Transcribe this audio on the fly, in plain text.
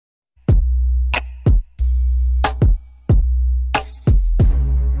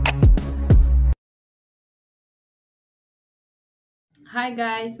Hi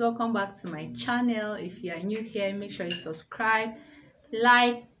guys, welcome back to my channel. If you are new here, make sure you subscribe,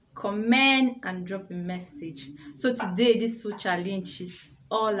 like, comment and drop a message. So today this food challenge is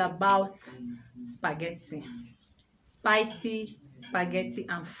all about spaghetti, spicy spaghetti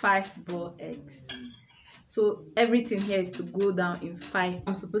and 5 boiled eggs. So everything here is to go down in 5.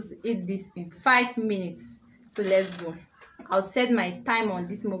 I'm supposed to eat this in 5 minutes. So let's go. I'll set my time on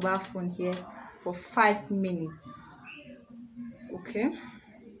this mobile phone here for 5 minutes. Okay.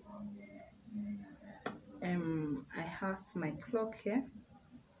 I have my clock here.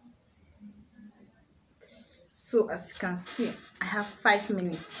 So as you can see, I have 5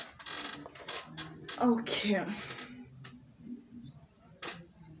 minutes. Okay.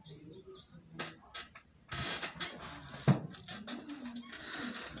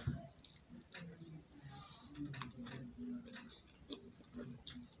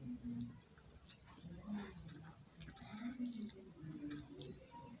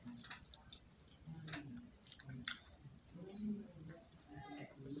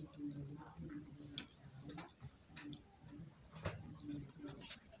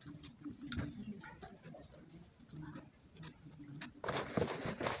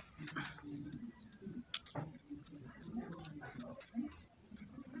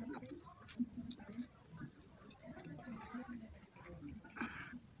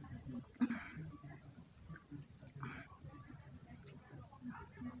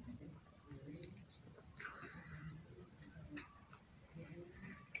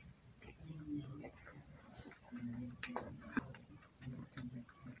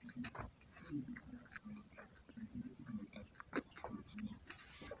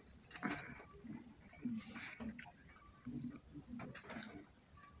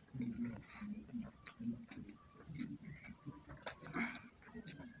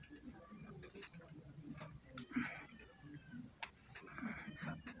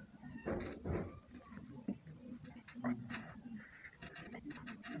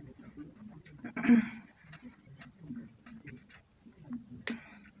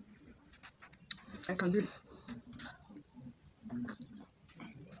 I can do it.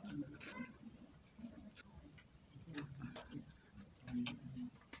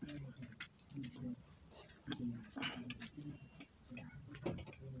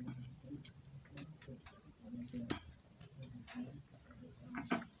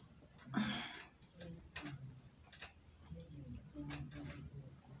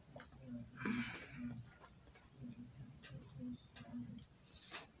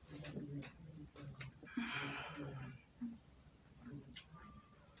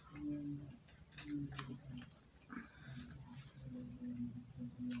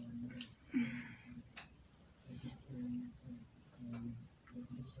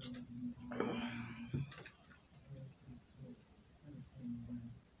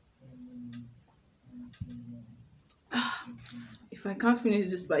 If I can't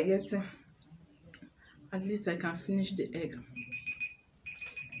finish the spaghetti, at least I can finish the egg.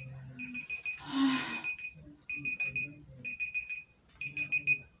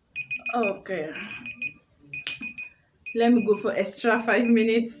 Okay. Let me go for extra 5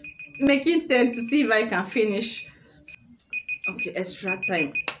 minutes, making 10 to see if I can finish. Okay, extra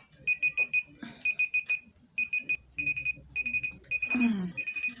time.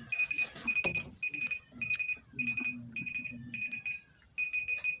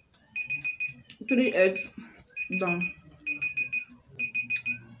 Three eggs done.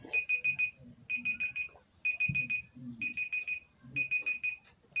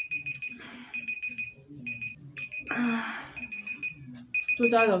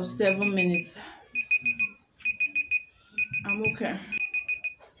 Total of 7 minutes. I'm okay.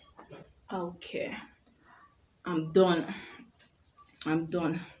 Okay. I'm done. I'm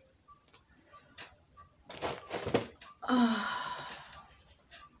done.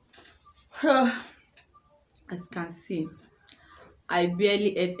 As you can see, I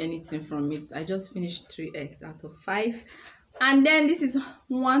barely ate anything from it. I just finished 3 eggs out of 5. And then this is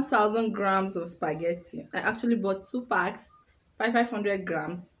 1,000 grams of spaghetti. I actually bought 2 packs, 500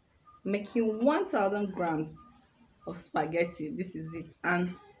 grams, making 1,000 grams of spaghetti. This is it.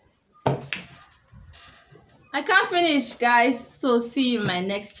 And I can't finish, guys. So see you in my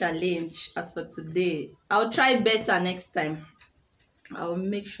next challenge. As for today, I'll try better next time. I'll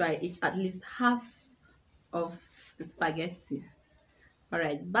make sure I eat at least half of the spaghetti. All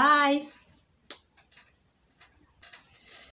right, bye.